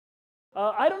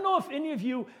I don't know if any of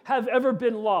you have ever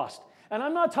been lost. And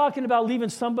I'm not talking about leaving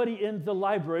somebody in the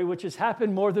library, which has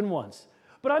happened more than once.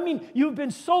 But I mean, you've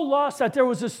been so lost that there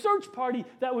was a search party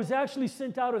that was actually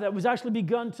sent out or that was actually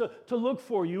begun to look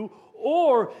for you.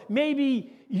 Or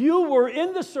maybe you were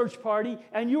in the search party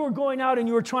and you were going out and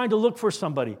you were trying to look for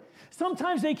somebody.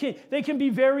 Sometimes they can be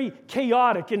very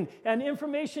chaotic and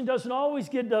information doesn't always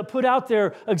get put out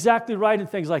there exactly right and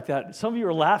things like that. Some of you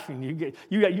are laughing.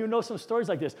 You know some stories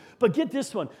like this. But get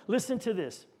this one. Listen to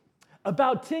this.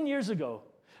 About 10 years ago,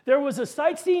 there was a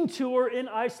sightseeing tour in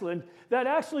Iceland that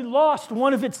actually lost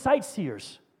one of its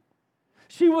sightseers.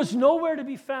 She was nowhere to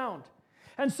be found.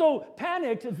 And so,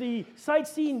 panicked, the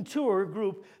sightseeing tour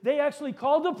group, they actually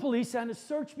called the police and a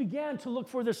search began to look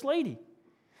for this lady.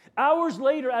 Hours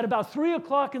later, at about 3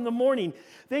 o'clock in the morning,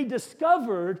 they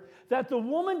discovered that the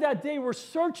woman that they were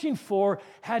searching for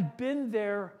had been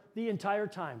there the entire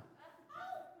time.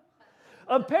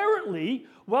 Apparently,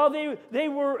 while they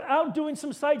were out doing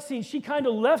some sightseeing, she kind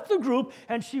of left the group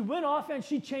and she went off and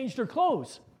she changed her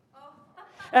clothes.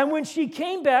 And when she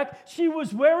came back, she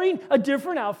was wearing a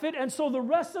different outfit, and so the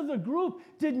rest of the group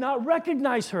did not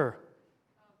recognize her.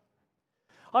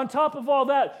 On top of all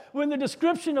that, when the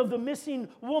description of the missing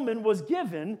woman was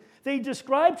given, they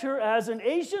described her as an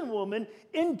Asian woman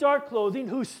in dark clothing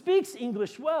who speaks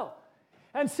English well.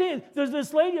 And see,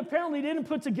 this lady apparently didn't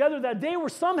put together that they were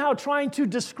somehow trying to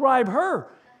describe her.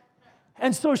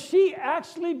 And so she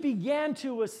actually began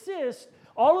to assist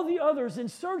all of the others in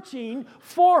searching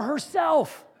for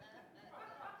herself.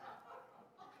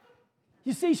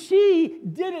 You see, she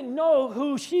didn't know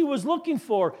who she was looking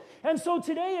for. And so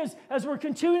today, as we're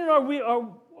continuing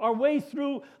our way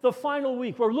through the final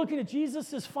week, we're looking at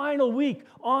Jesus' final week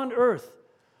on earth.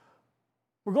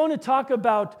 We're going to talk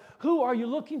about who are you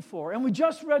looking for. And we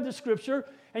just read the scripture,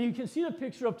 and you can see the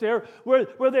picture up there,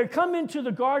 where they come into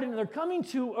the garden and they're coming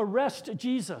to arrest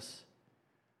Jesus.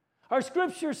 Our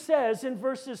scripture says in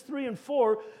verses 3 and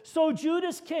 4, "So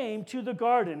Judas came to the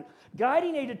garden,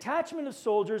 guiding a detachment of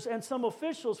soldiers and some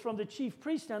officials from the chief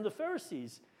priests and the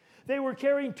Pharisees. They were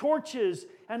carrying torches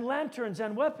and lanterns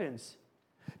and weapons.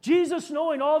 Jesus,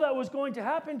 knowing all that was going to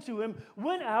happen to him,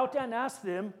 went out and asked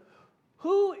them,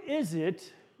 'Who is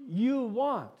it you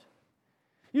want?'"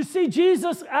 You see,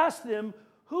 Jesus asked them,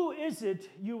 "Who is it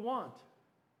you want?"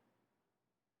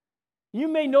 You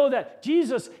may know that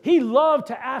Jesus, he loved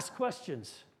to ask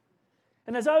questions.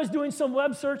 And as I was doing some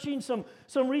web searching, some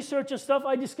research and stuff,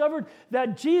 I discovered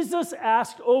that Jesus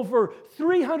asked over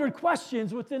 300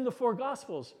 questions within the 4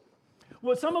 Gospels.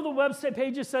 Well, some of the website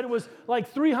pages said it was like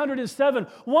 307.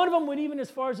 One of them went even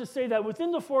as far as to say that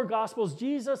within the 4 Gospels,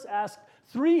 Jesus asked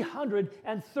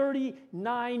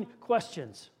 339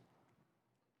 questions.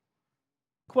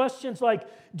 Questions like,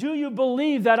 "Do you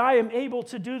believe that I am able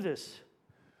to do this?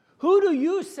 Who do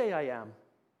you say I am?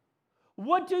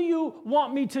 What do you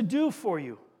want me to do for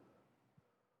you?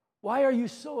 Why are you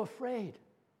so afraid?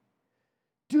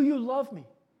 Do you love me?"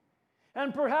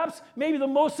 And perhaps, maybe the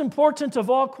most important of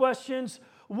all questions,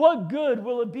 what good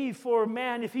will it be for a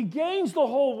man if he gains the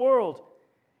whole world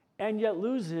and yet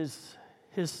loses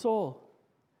his soul?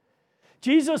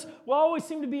 Jesus will always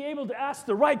seem to be able to ask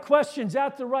the right questions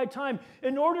at the right time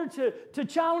in order to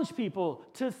challenge people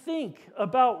to think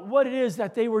about what it is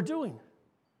that they were doing.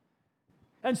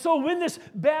 And so when this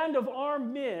band of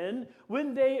armed men,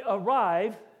 when they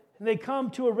arrive and they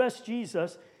come to arrest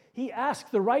Jesus, he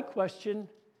asks the right question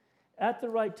at the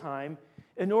right time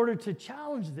in order to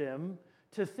challenge them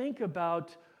to think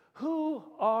about, who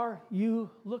are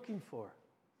you looking for?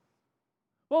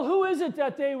 Well, who is it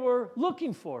that they were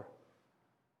looking for?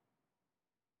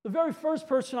 The very first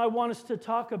person I want us to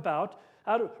talk about,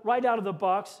 right out of the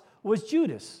box, was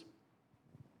Judas.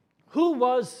 Who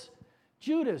was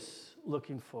Judas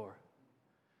looking for?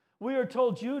 We are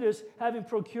told Judas, having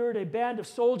procured a band of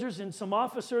soldiers and some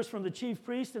officers from the chief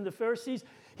priests and the Pharisees,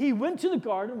 he went to the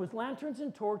garden with lanterns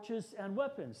and torches and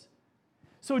weapons.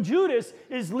 So Judas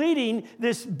is leading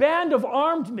this band of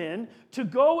armed men to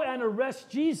go and arrest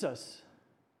Jesus.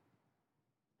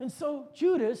 And so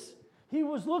Judas, he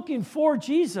was looking for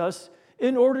Jesus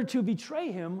in order to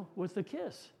betray him with a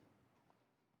kiss.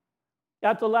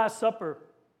 At the Last Supper,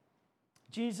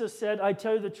 Jesus said, "I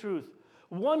tell you the truth,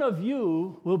 one of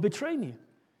you will betray me."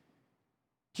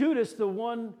 Judas, the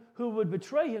one who would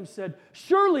betray him, said,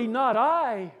 "Surely not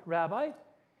I, Rabbi."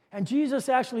 And Jesus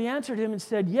actually answered him and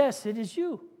said, "Yes, it is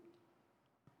you."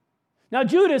 Now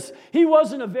Judas, he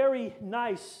wasn't a very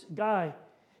nice guy.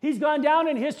 He's gone down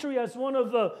in history as one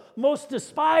of the most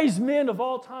despised men of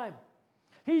all time.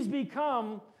 He's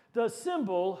become the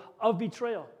symbol of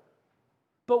betrayal.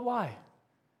 But why?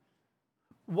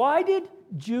 Why did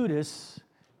Judas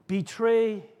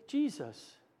betray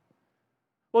Jesus?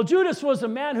 Well, Judas was a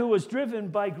man who was driven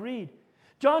by greed.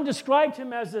 John described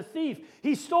him as a thief.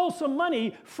 He stole some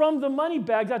money from the money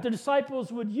bag that the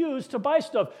disciples would use to buy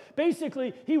stuff.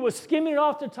 Basically, he was skimming it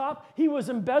off the top. He was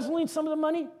embezzling some of the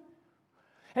money.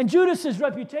 And Judas's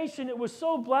reputation, it was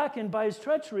so blackened by his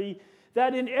treachery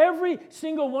that in every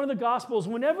single one of the Gospels,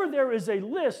 whenever there is a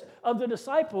list of the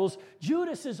disciples,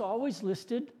 Judas is always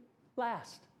listed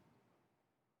last.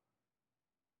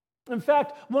 In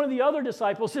fact, one of the other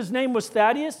disciples, his name was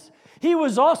Thaddeus. He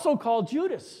was also called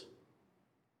Judas.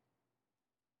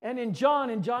 And in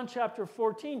John chapter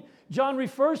 14, John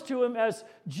refers to him as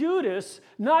Judas,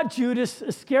 not Judas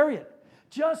Iscariot,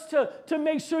 just to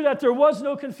make sure that there was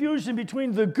no confusion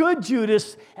between the good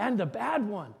Judas and the bad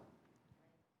one.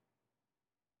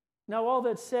 Now, all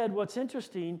that said, what's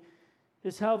interesting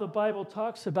is how the Bible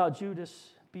talks about Judas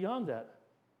beyond that.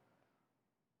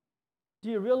 Do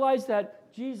you realize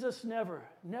that Jesus never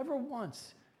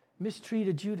once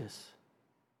mistreated Judas?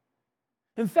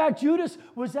 In fact, Judas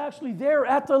was actually there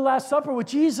at the Last Supper with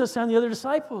Jesus and the other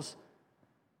disciples.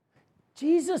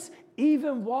 Jesus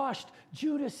even washed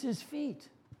Judas's feet.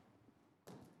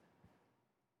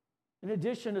 In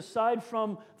addition, aside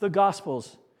from the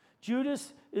Gospels,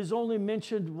 Judas is only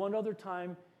mentioned one other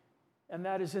time, and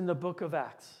that is in the book of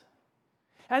Acts.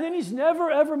 And then he's never,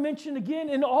 ever mentioned again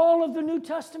in all of the New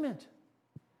Testament.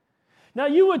 Now,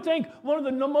 you would think one of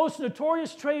the most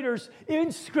notorious traitors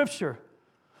in Scripture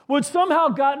would somehow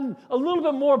gotten a little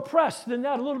bit more press than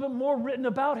that, a little bit more written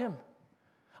about him.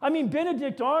 I mean,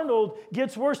 Benedict Arnold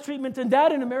gets worse treatment than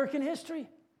that in American history.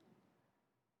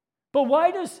 But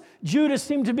why does Judas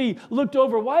seem to be looked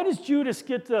over? Why does Judas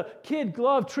get the kid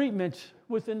glove treatment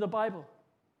within the Bible?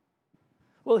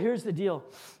 Well, here's the deal.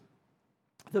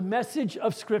 The message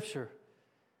of Scripture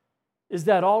is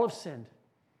that all have sinned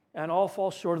and all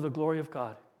fall short of the glory of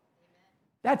God.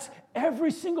 That's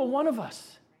every single one of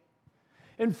us.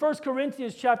 In 1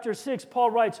 Corinthians chapter 6,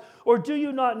 Paul writes, "Or do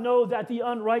you not know that the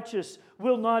unrighteous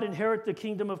will not inherit the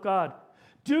kingdom of God?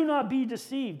 Do not be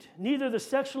deceived. Neither the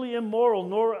sexually immoral,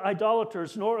 nor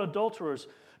idolaters, nor adulterers,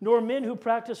 nor men who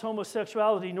practice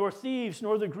homosexuality, nor thieves,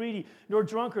 nor the greedy, nor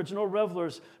drunkards, nor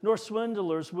revelers, nor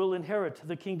swindlers will inherit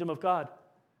the kingdom of God."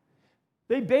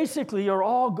 They basically are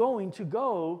all going to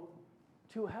go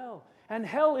to hell. And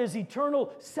hell is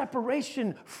eternal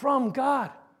separation from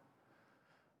God.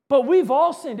 But we've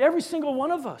all sinned, every single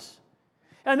one of us.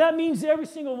 And that means every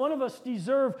single one of us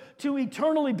deserve to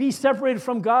eternally be separated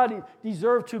from God,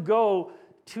 deserve to go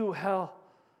to hell.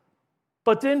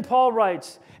 But then Paul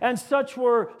writes, "And such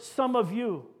were some of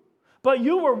you. But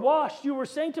you were washed, you were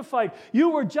sanctified, you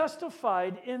were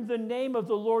justified in the name of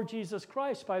the Lord Jesus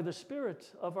Christ by the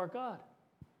Spirit of our God."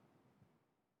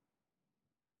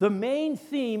 The main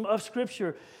theme of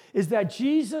Scripture is that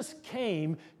Jesus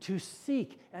came to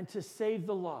seek and to save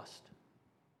the lost.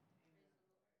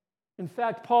 In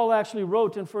fact, Paul actually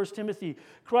wrote in 1 Timothy,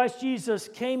 "Christ Jesus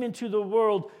came into the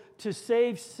world to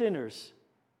save sinners,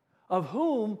 of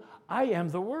whom I am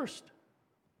the worst."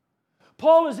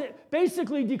 Paul is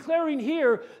basically declaring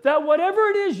here that whatever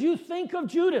it is you think of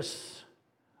Judas,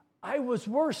 I was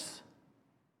worse.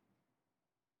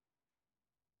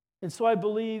 And so I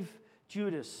believe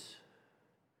Judas,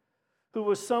 who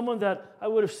was someone that I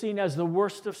would have seen as the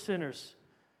worst of sinners,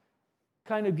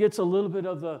 kind of gets a little bit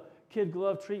of the kid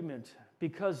glove treatment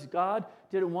because God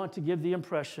didn't want to give the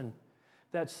impression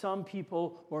that some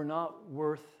people were not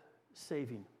worth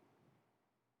saving.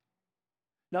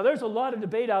 Now, there's a lot of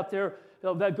debate out there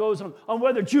that goes on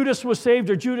whether Judas was saved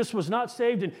or Judas was not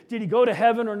saved, and did he go to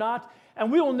heaven or not, and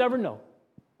we will never know.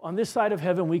 On this side of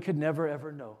heaven, we could never,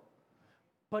 ever know.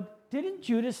 But didn't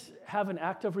Judas have an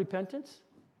act of repentance?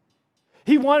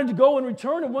 He wanted to go and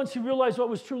return, and once he realized what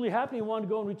was truly happening, he wanted to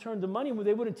go and return the money. When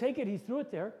they wouldn't take it, he threw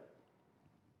it there.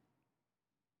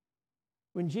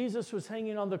 When Jesus was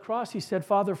hanging on the cross, he said,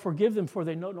 "Father, forgive them, for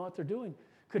they know not what they're doing."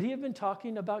 Could he have been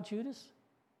talking about Judas?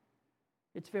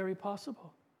 It's very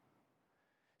possible.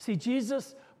 See,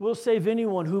 Jesus will save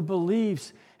anyone who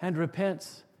believes and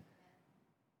repents.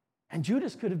 And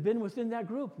Judas could have been within that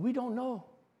group. We don't know.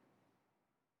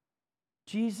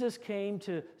 Jesus came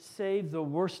to save the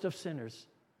worst of sinners,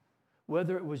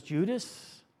 whether it was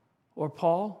Judas or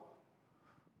Paul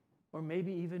or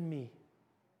maybe even me.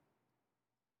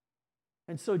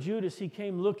 And so Judas, he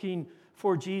came looking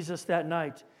for Jesus that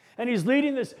night. And he's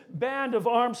leading this band of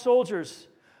armed soldiers.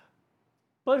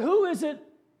 But who is it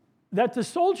that the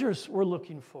soldiers were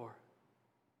looking for?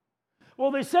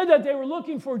 Well, they said that they were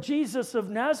looking for Jesus of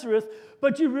Nazareth,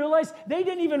 but you realize they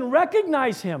didn't even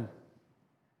recognize him.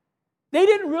 They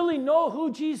didn't really know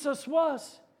who Jesus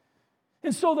was.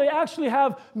 And so they actually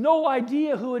have no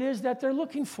idea who it is that they're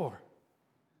looking for.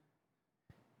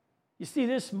 You see,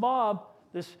 this mob,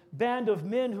 this band of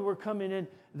men who were coming in,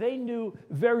 they knew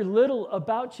very little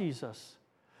about Jesus,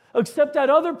 except that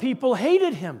other people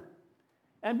hated him.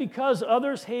 And because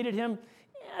others hated him,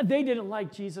 they didn't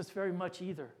like Jesus very much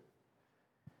either.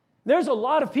 There's a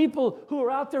lot of people who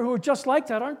are out there who are just like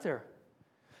that, aren't there?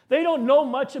 They don't know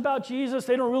much about Jesus.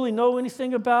 They don't really know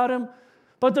anything about him.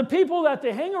 But the people that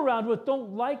they hang around with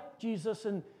don't like Jesus,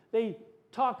 and they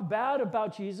talk bad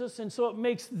about Jesus, and so it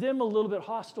makes them a little bit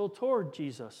hostile toward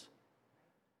Jesus.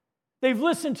 They've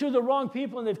listened to the wrong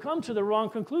people, and they've come to the wrong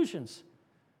conclusions.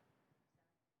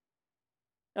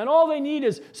 And all they need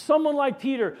is someone like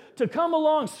Peter to come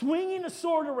along swinging a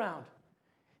sword around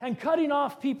and cutting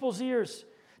off people's ears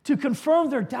to confirm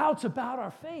their doubts about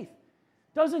our faith.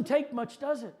 Doesn't take much,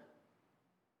 does it?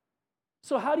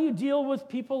 So how do you deal with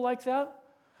people like that?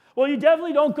 Well, you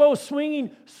definitely don't go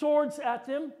swinging swords at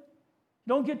them.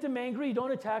 Don't get them angry. You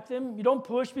don't attack them. You don't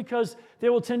push because they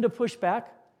will tend to push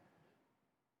back.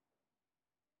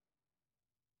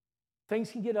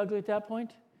 Things can get ugly at that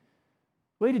point.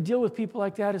 Way to deal with people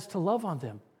like that is to love on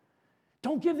them.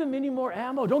 Don't give them any more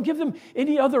ammo. Don't give them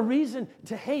any other reason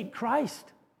to hate Christ.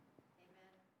 Amen.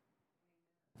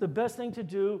 The best thing to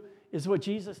do is what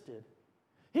Jesus did.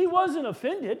 He wasn't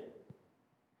offended.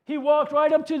 He walked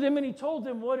right up to them and he told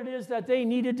them what it is that they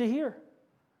needed to hear.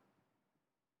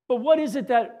 But what is it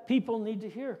that people need to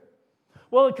hear?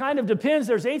 Well, it kind of depends.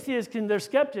 There's atheists and there's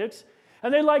skeptics,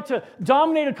 and they like to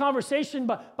dominate a conversation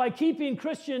by keeping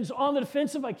Christians on the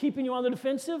defensive, by keeping you on the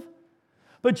defensive.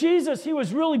 But Jesus, he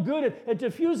was really good at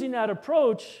diffusing that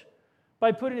approach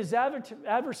by putting his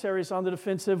adversaries on the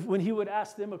defensive when he would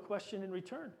ask them a question in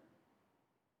return.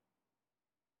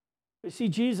 You see,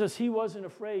 Jesus, he wasn't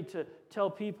afraid to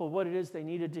tell people what it is they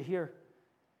needed to hear.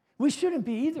 We shouldn't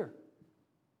be either.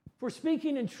 If we're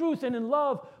speaking in truth and in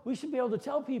love, we should be able to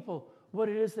tell people what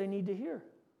it is they need to hear.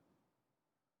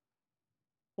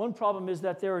 One problem is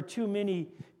that there are too many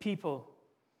people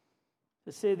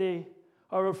that say they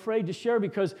are afraid to share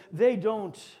because they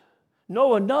don't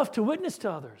know enough to witness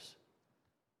to others.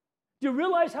 Do you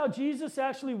realize how Jesus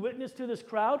actually witnessed to this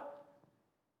crowd?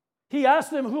 He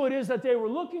asked them who it is that they were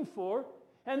looking for,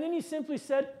 and then he simply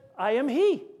said, I am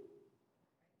he.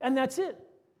 And that's it.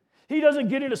 He doesn't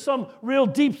get into some real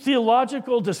deep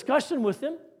theological discussion with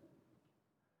them.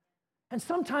 And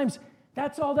sometimes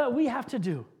that's all that we have to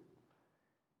do.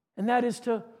 And that is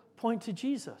to point to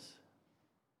Jesus.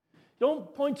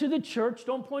 Don't point to the church.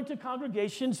 Don't point to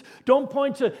congregations. Don't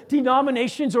point to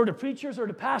denominations or to preachers or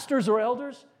to pastors or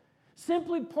elders.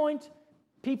 Simply point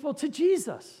people to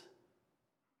Jesus.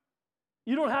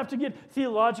 You don't have to get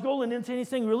theological and into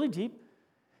anything really deep.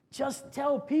 Just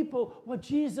tell people what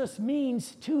Jesus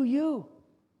means to you.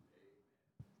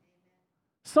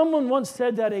 Someone once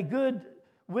said that a good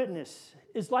witness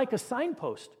is like a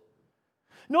signpost.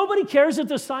 Nobody cares if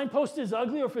the signpost is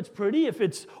ugly or if it's pretty, if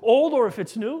it's old or if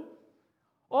it's new.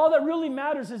 All that really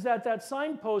matters is that that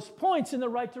signpost points in the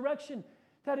right direction,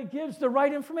 that it gives the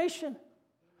right information.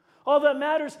 All that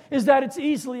matters is that it's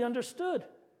easily understood.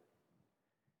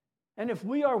 And if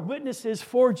we are witnesses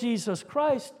for Jesus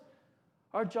Christ,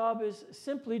 our job is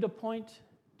simply to point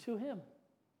to him.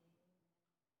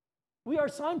 We are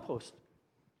signposts.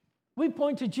 We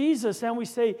point to Jesus and we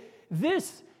say,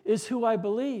 this is who I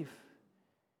believe.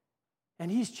 And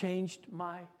he's changed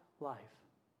my life.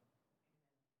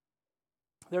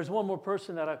 There's one more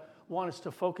person that I want us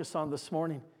to focus on this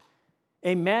morning.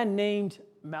 A man named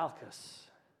Malchus.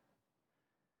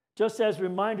 Just as a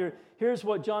reminder, here's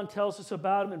what John tells us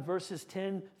about him in verses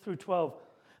 10 through 12.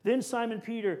 Then Simon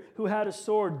Peter, who had a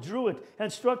sword, drew it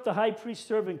and struck the high priest's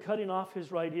servant, cutting off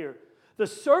his right ear. The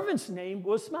servant's name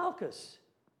was Malchus.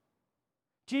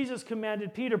 Jesus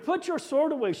commanded Peter, put your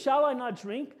sword away. Shall I not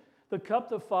drink the cup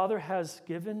the Father has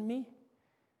given me?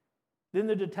 Then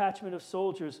the detachment of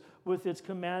soldiers with its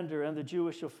commander and the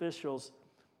Jewish officials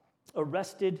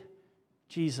arrested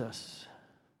Jesus.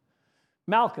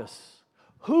 Malchus.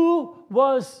 Who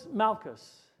was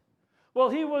Malchus? Well,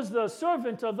 he was the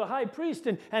servant of the high priest,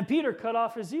 and Peter cut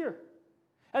off his ear.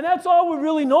 And that's all we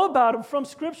really know about him from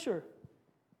Scripture.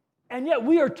 And yet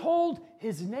we are told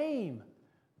his name,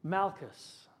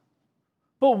 Malchus.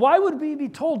 But why would we be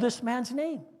told this man's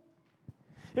name?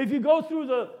 If you go through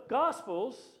the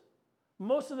Gospels,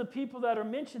 most of the people that are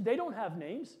mentioned, they don't have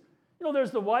names. You know,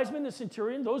 there's the wise men, the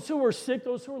centurion, those who were sick,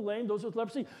 those who were lame, those with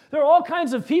leprosy. There are all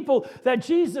kinds of people that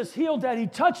Jesus healed, that he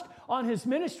touched on his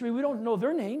ministry. We don't know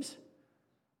their names.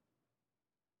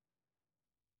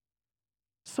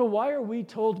 So why are we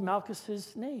told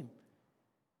Malchus's name?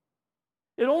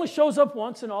 It only shows up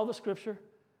once in all the Scripture.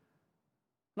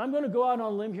 And I'm going to go out on a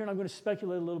limb here and I'm going to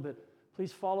speculate a little bit.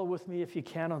 Please follow with me if you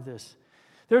can on this.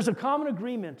 There's a common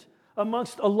agreement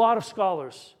amongst a lot of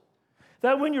scholars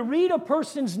that when you read a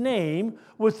person's name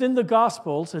within the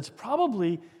Gospels, it's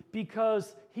probably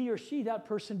because he or she, that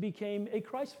person, became a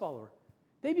Christ follower.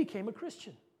 They became a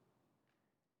Christian.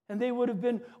 And they would have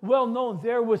been well known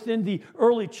there within the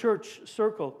early church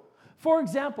circle. For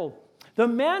example, the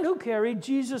man who carried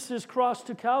Jesus' cross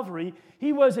to Calvary,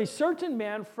 he was a certain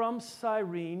man from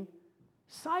Cyrene,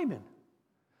 Simon,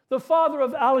 the father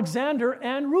of Alexander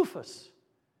and Rufus.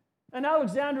 And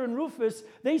Alexander and Rufus,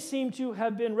 they seem to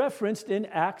have been referenced in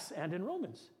Acts and in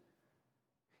Romans.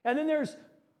 And then there's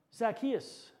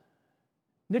Zacchaeus,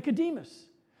 Nicodemus,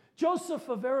 Joseph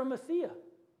of Arimathea.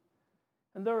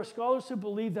 And there are scholars who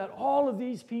believe that all of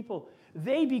these people,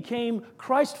 they became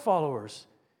Christ followers.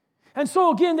 And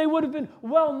so again, they would have been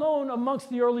well known amongst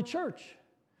the early church.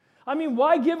 I mean,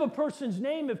 why give a person's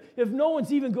name if no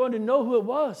one's even going to know who it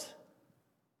was?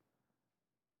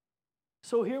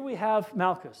 So here we have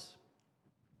Malchus.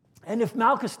 And if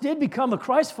Malchus did become a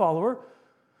Christ follower,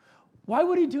 why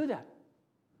would he do that?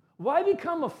 Why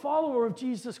become a follower of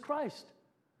Jesus Christ?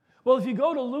 Well, if you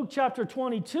go to Luke chapter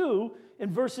 22, in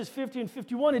verses 50 and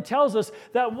 51, it tells us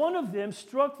that one of them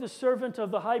struck the servant of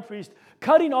the high priest,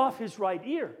 cutting off his right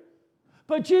ear.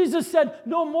 But Jesus said,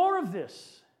 "No more of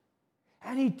this."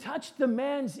 And he touched the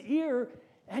man's ear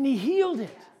and he healed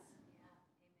it.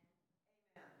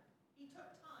 He took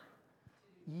time.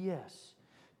 Yes.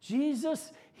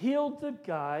 Jesus healed the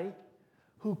guy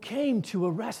who came to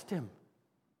arrest him.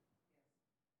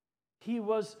 He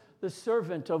was the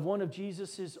servant of one of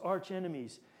Jesus' arch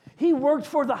enemies. He worked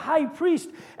for the high priest,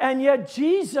 and yet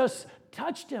Jesus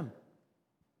touched him.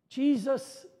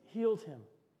 Jesus healed him.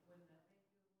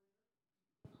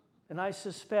 And I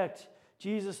suspect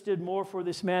Jesus did more for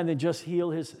this man than just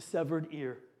heal his severed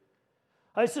ear.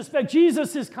 I suspect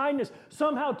Jesus' kindness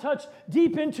somehow touched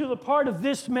deep into the part of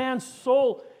this man's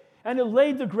soul, and it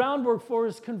laid the groundwork for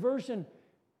his conversion.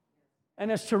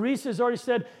 And as Teresa has already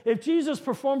said, if Jesus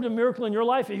performed a miracle in your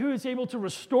life, if he was able to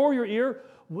restore your ear,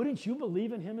 wouldn't you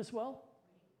believe in him as well?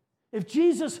 If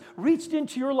Jesus reached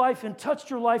into your life and touched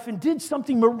your life and did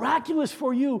something miraculous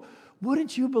for you,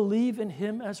 wouldn't you believe in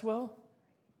him as well?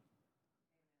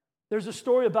 There's a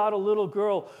story about a little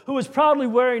girl who was proudly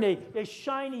wearing a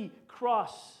shiny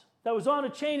cross that was on a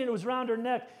chain and it was around her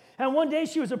neck. And one day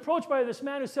she was approached by this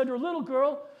man who said to her, "Little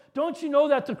girl, don't you know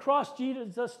that the cross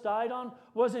Jesus died on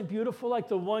wasn't beautiful like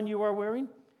the one you are wearing?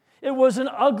 It was an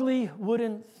ugly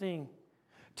wooden thing."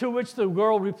 To which the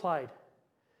girl replied,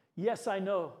 "Yes, I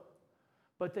know,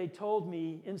 but they told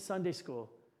me in Sunday school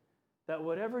that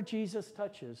whatever Jesus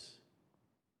touches,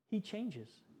 he changes."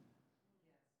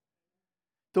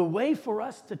 The way for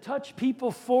us to touch people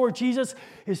for Jesus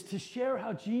is to share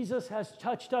how Jesus has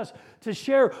touched us, to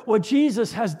share what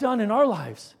Jesus has done in our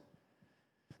lives.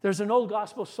 There's an old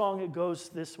gospel song, it goes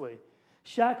this way: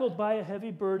 "Shackled by a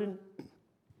heavy burden,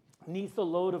 'neath the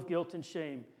load of guilt and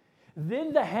shame.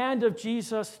 Then the hand of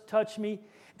Jesus touched me,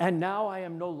 and now I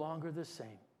am no longer the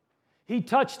same. He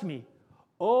touched me,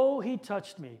 oh, he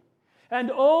touched me,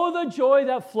 and oh, the joy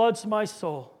that floods my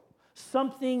soul.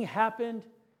 Something happened,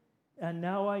 and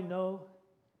now I know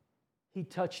he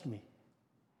touched me,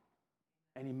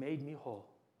 and he made me whole."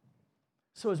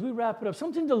 So as we wrap it up,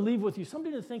 something to leave with you,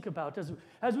 something to think about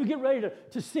as we get ready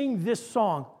to sing this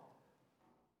song.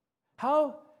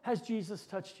 How has Jesus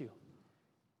touched you?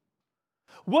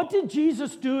 What did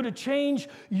Jesus do to change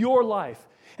your life?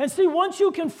 And see, once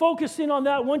you can focus in on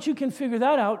that, once you can figure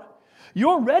that out,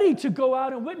 you're ready to go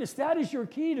out and witness. That is your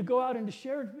key to go out and to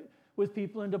share it with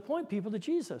people and to point people to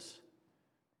Jesus.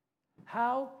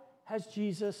 How has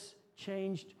Jesus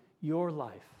changed your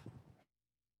life?